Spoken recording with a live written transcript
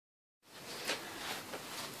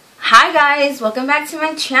Hi guys, welcome back to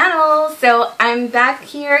my channel. So I'm back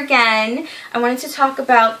here again. I wanted to talk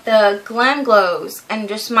about the Glamglows and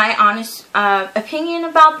just my honest opinion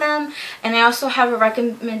about them, and I also have a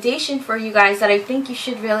recommendation for you guys that I think you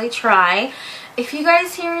should really try. If you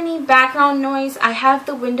guys hear any background noise, I have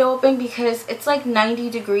the window open because it's like 90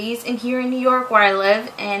 degrees in here in New York where I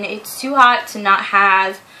live, and it's too hot to not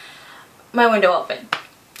have my window open.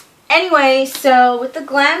 Anyway, so with the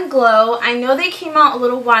Glamglow, I know they came out a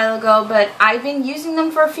little while ago, but I've been using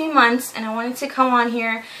them for a few months, and I wanted to come on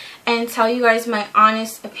here and tell you guys my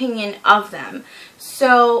honest opinion of them.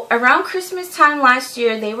 So around Christmas time last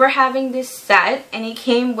year, they were having this set, and it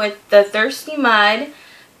came with the Thirsty Mud,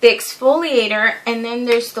 the exfoliator, and then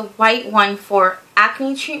there's the white one for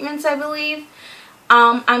acne treatments, I believe.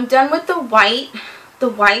 I'm done with the white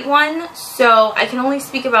one, so I can only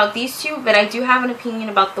speak about these two, but I do have an opinion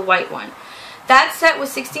about the white one. That set was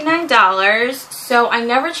 $69, so I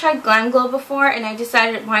never tried Glamglow before, and I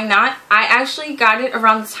decided why not. I actually got it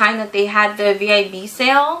around the time that they had the VIB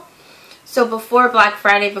sale, so before Black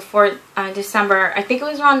Friday, before December. I think it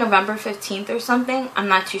was around November 15th or something, I'm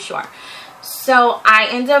not too sure. So I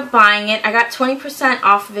ended up buying it. I got 20%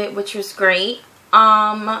 off of it, which was great.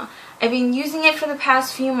 I've been using it for the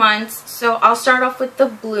past few months, so I'll start off with the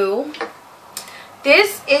blue.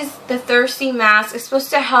 This is the Thirsty Mask. It's supposed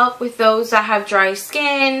to help with those that have dry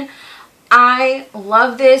skin. I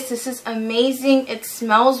love this. This is amazing. It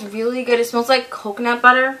smells really good. It smells like coconut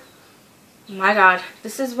butter. Oh my god,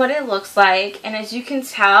 this is what it looks like, and as you can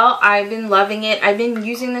tell, I've been loving it. I've been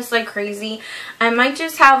using this like crazy. I might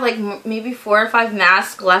just have like maybe 4 or 5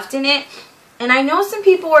 masks left in it. And I know some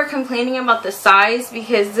people were complaining about the size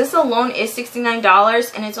because this alone is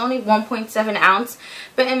 $69 and it's only 1.7 ounce.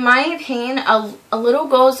 But in my opinion, a little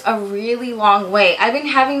goes a really long way. I've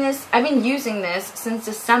been using this since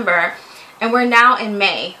December, and we're now in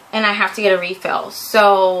May and I have to get a refill.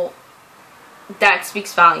 So that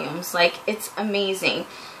speaks volumes. Like, it's amazing.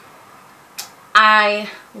 I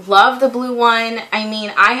love the blue one. I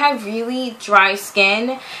mean, I have really dry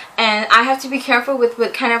skin, and I have to be careful with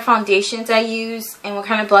what kind of foundations I use and what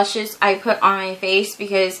kind of blushes I put on my face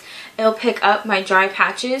because it'll pick up my dry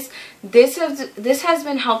patches. This has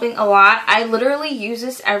been helping a lot. I literally use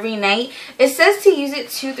this every night. It says to use it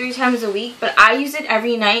 2-3 times a week, but I use it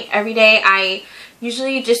every night, every day. I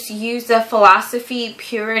usually just use the Philosophy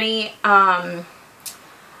Purity,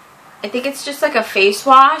 I think it's just like a face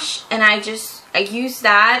wash, and I use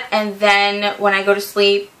that, and then when I go to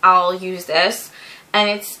sleep, I'll use this, and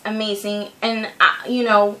it's amazing. And you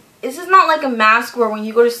know, this is not like a mask where when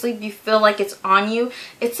you go to sleep you feel like it's on you.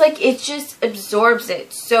 It's like it just absorbs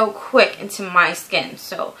it so quick into my skin.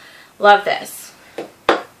 So love this.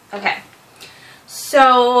 Okay,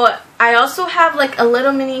 so I also have like a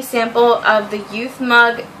little mini sample of the Youth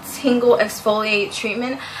Mug Tingle Exfoliate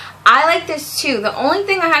Treatment. I like this too. The only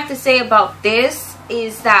thing I have to say about this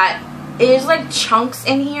is that there's like chunks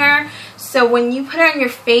in here, so when you put it on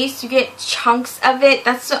your face you get chunks of it.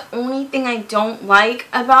 That's the only thing I don't like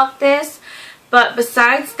about this. But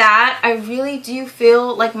besides that, I really do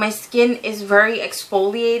feel like my skin is very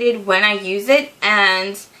exfoliated when I use it,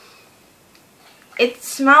 and it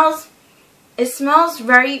smells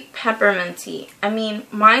very pepperminty. I mean,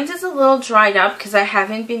 mine is a little dried up because I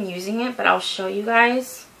haven't been using it, but I'll show you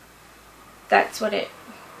guys. That's what it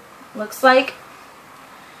looks like.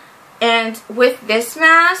 And with this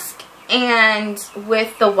mask and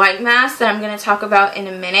with the white mask that I'm going to talk about in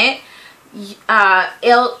a minute, this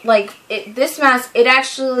mask, it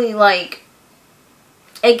actually like,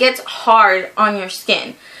 it gets hard on your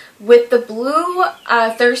skin. With the blue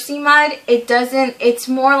Thirsty Mud, it doesn't. It's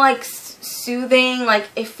more like soothing. Like,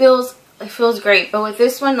 it feels great. But with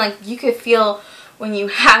this one, like, you could feel when you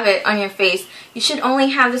have it on your face. You should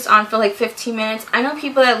only have this on for like 15 minutes. I know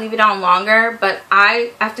people that leave it on longer, but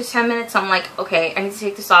after 10 minutes, I'm like, okay, I need to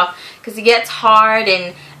take this off because it gets hard,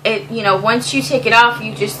 and it, you know, once you take it off,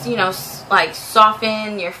 you just, you know, like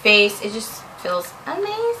soften your face. It just feels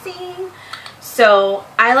amazing. So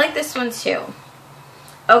I like this one too.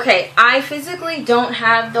 Okay, I physically don't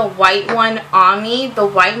have the white one on me, the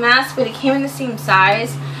white mask, but it came in the same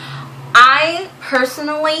size. I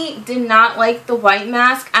personally did not like the white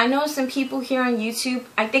mask. I know some people here on YouTube,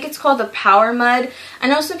 I think it's called the Power Mud. I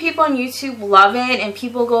know some people on YouTube love it and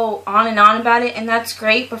people go on and on about it, and that's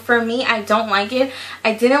great, but for me, I don't like it.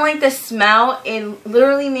 I didn't like the smell. It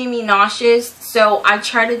literally made me nauseous, so I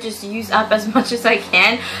try to just use up as much as I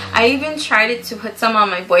can. I even tried it to put some on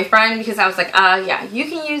my boyfriend because I was like, yeah, you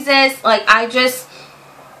can use this. Like, I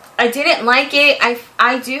didn't like it.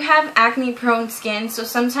 I do have acne prone skin, so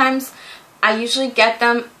sometimes I usually get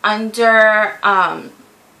them under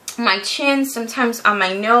my chin, sometimes on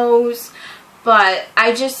my nose, but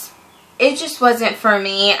it just wasn't for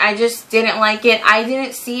me. I just didn't like it. I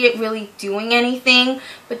didn't see it really doing anything,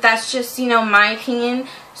 but that's just, you know, my opinion.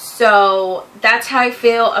 So that's how I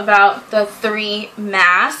feel about the 3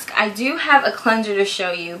 masks. I do have a cleanser to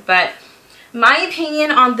show you, but my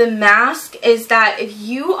opinion on the mask is that if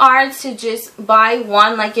you are to just buy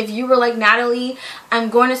one, like if you were like, Natalie, I'm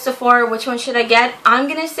going to Sephora, which one should I get? I'm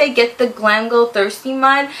going to say get the Glamglow Thirsty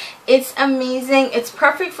Mud. It's amazing. It's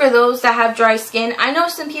perfect for those that have dry skin. I know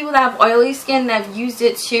some people that have oily skin that have used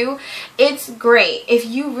it too. It's great. If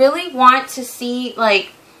you really want to see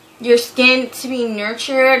like your skin to be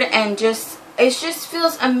nurtured and just, it just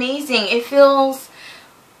feels amazing. It feels,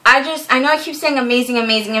 I know I keep saying amazing,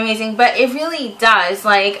 amazing, amazing, but it really does.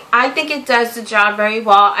 Like, I think it does the job very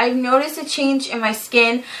well. I've noticed a change in my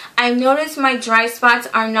skin. I've noticed my dry spots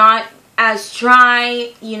are not as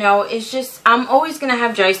dry, you know. It's just, I'm always going to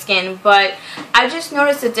have dry skin, but I just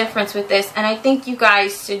noticed a difference with this, and I think you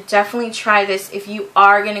guys should definitely try this if you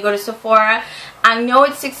are going to go to Sephora. I know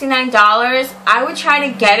it's $69. I would try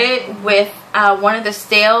to get it with one of the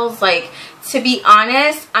sales. Like, to be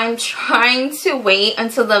honest, I'm trying to wait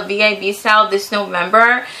until the VIB sale this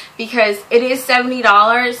November because it is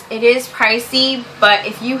 $70. It is pricey, but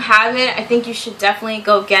if you have it, I think you should definitely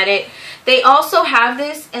go get it. They also have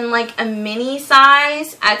this in like a mini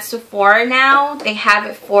size at Sephora now. They have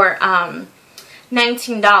it for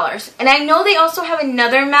 $19. And I know they also have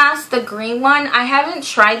another mask, the green one. I haven't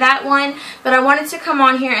tried that one, but I wanted to come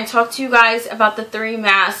on here and talk to you guys about the 3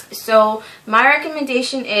 masks. So my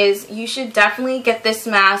recommendation is you should definitely get this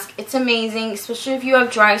mask. It's amazing, especially if you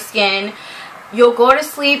have dry skin. You'll go to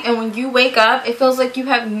sleep, and when you wake up, it feels like you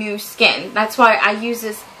have new skin. That's why I use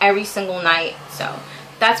this every single night. So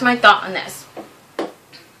that's my thought on this.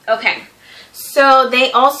 Okay. So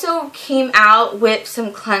they also came out with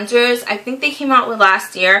some cleansers. I think they came out with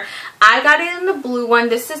last year. I got it in the blue one.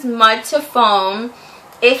 This is Mud to Foam.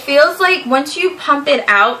 It feels like once you pump it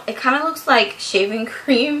out, it kind of looks like shaving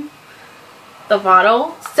cream, the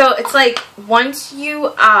bottle. So it's like once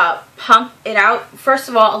you pump it out, first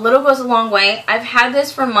of all, a little goes a long way. I've had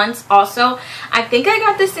this for months also. I think I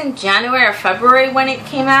got this in January or February when it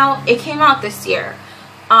came out. It came out this year.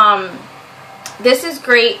 This is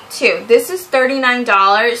great too. This is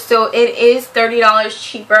 $39, so it is $30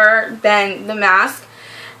 cheaper than the mask.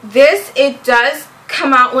 This, it does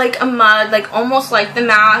come out like a mud, like almost like the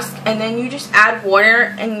mask, and then you just add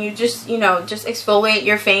water and you just, you know, just exfoliate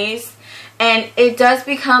your face. And it does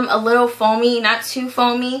become a little foamy, not too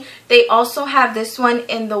foamy. They also have this one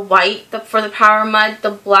in the white for the Power Mud, the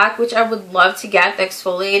black, which I would love to get, the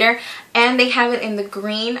exfoliator. And they have it in the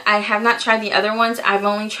green. I have not tried the other ones. I've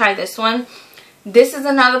only tried this one. This is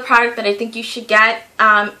another product that I think you should get.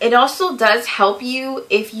 It also does help you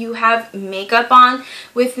if you have makeup on.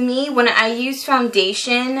 With me, when I use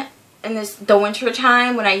foundation in the winter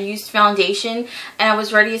time, when I used foundation and I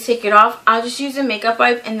was ready to take it off, I'll just use a makeup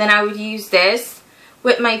wipe, and then I would use this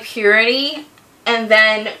with my Purity, and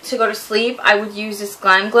then to go to sleep I would use this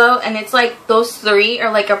Glamglow, and it's like those 3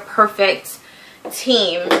 are like a perfect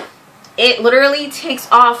team. It literally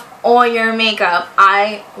takes off all your makeup.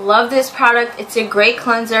 I love this product. It's a great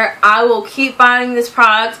cleanser. I will keep buying this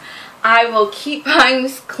product. I will keep buying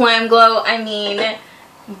this Glamglow. I mean,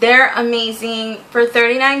 they're amazing. For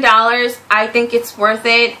 $39, I think it's worth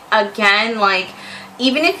it. Again, like,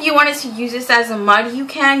 even if you wanted to use this as a mud, you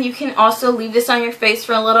can. You can also leave this on your face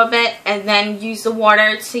for a little bit and then use the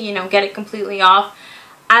water to, you know, get it completely off.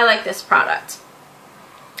 I like this product.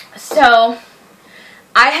 So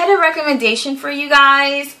I had a recommendation for you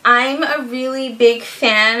guys. I'm a really big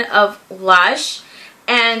fan of Lush,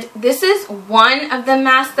 and this is one of the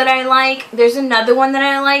masks that I like. There's another one that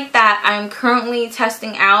I like that I'm currently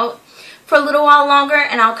testing out for a little while longer,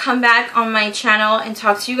 and I'll come back on my channel and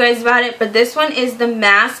talk to you guys about it. But this one is the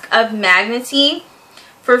Mask of Magnety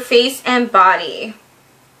for face and body.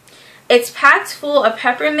 It's packed full of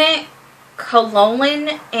peppermint,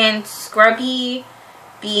 kaolin, and scrubby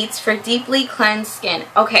beads for deeply cleansed skin.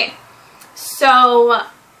 Okay, so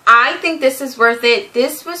I think this is worth it.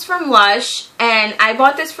 This was from Lush, and I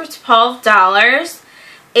bought this for $12.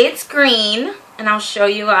 It's green, and I'll show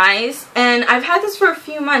you guys. And I've had this for a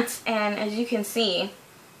few months, and as you can see,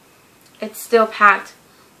 it's still packed.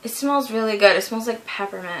 It smells really good. It smells like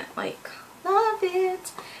peppermint. Like, love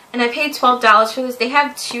it. And I paid $12 for this. They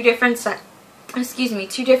have two different size.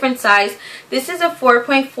 This is a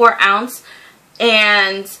 4.4 ounce.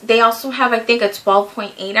 And they also have, I think, a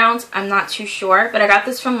 12.8 ounce. I'm not too sure, but I got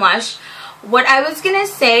this from Lush. What I was going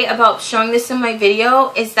to say about showing this in my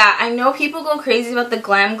video is that I know people go crazy about the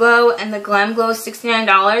Glamglow, and the Glamglow is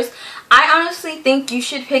 $69. I honestly think you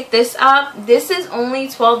should pick this up. This is only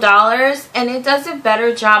 $12 and it does a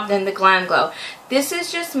better job than the Glamglow. This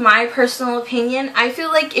is just my personal opinion. I feel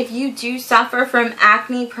like if you do suffer from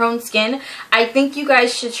acne prone skin, I think you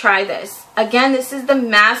guys should try this. Again, this is the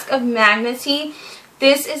Mask of Magnety.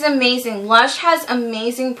 This is amazing. Lush has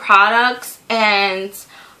amazing products, and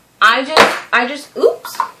I just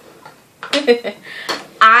oops.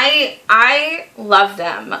 I love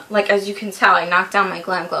them. Like, as you can tell, I knocked down my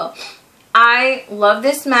Glamglow. I love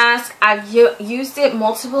this mask. I've used it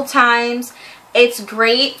multiple times. It's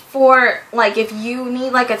great for, like, if you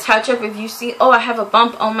need, like, a touch-up. If you see, oh, I have a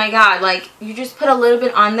bump, oh my god, like, you just put a little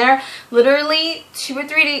bit on there. Literally, 2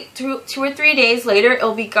 or 3 days later,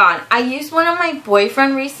 it'll be gone. I used one on my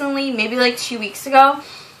boyfriend recently, maybe, like, 2 weeks ago.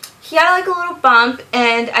 He had, like, a little bump,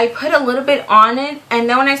 and I put a little bit on it, and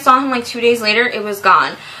then when I saw him, like, 2 days later, it was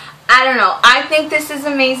gone. I don't know. I think this is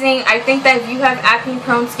amazing. I think that if you have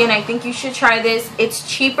acne-prone skin, I think you should try this. It's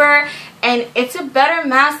cheaper, and it's a better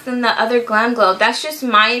mask than the other Glamglow. That's just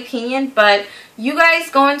my opinion, but you guys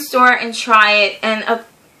go in store and try it. And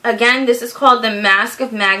again, this is called the Mask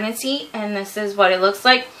of Magnety, and this is what it looks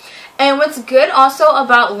like. And what's good also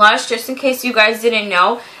about Lush, just in case you guys didn't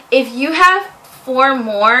know, if you have 4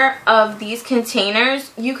 more of these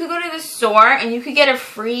containers, you could go to the store and you could get a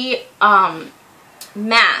free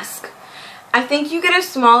mask. I think you get a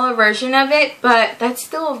smaller version of it, but that's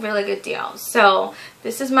still a really good deal. So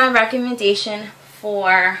this is my recommendation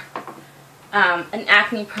for an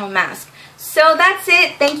acne prone mask. So that's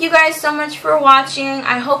it. Thank you guys so much for watching.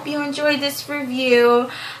 I hope you enjoyed this review.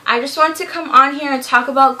 I just wanted to come on here and talk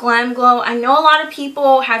about Glamglow. I know a lot of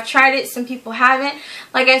people have tried it, some people haven't.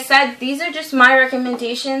 Like I said, these are just my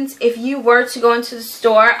recommendations. If you were to go into the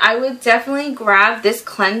store, I would definitely grab this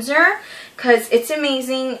cleanser because it's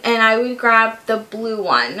amazing, and I would grab the blue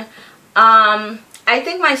one. I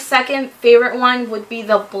think my second favorite one would be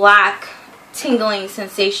the black tingling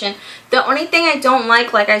sensation. The only thing I don't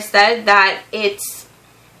like I said, that it's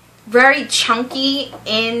very chunky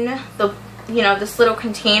in the, you know, this little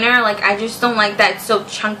container. Like, I just don't like that. It's so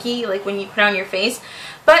chunky, like when you put it on your face.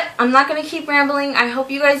 But I'm not going to keep rambling. I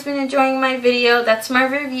hope you guys been enjoying my video. That's my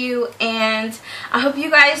review, and I hope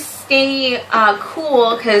you guys stay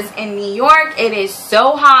cool, because in New York it is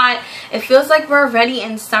so hot. It feels like we're already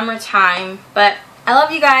in summertime. But I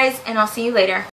love you guys, and I'll see you later.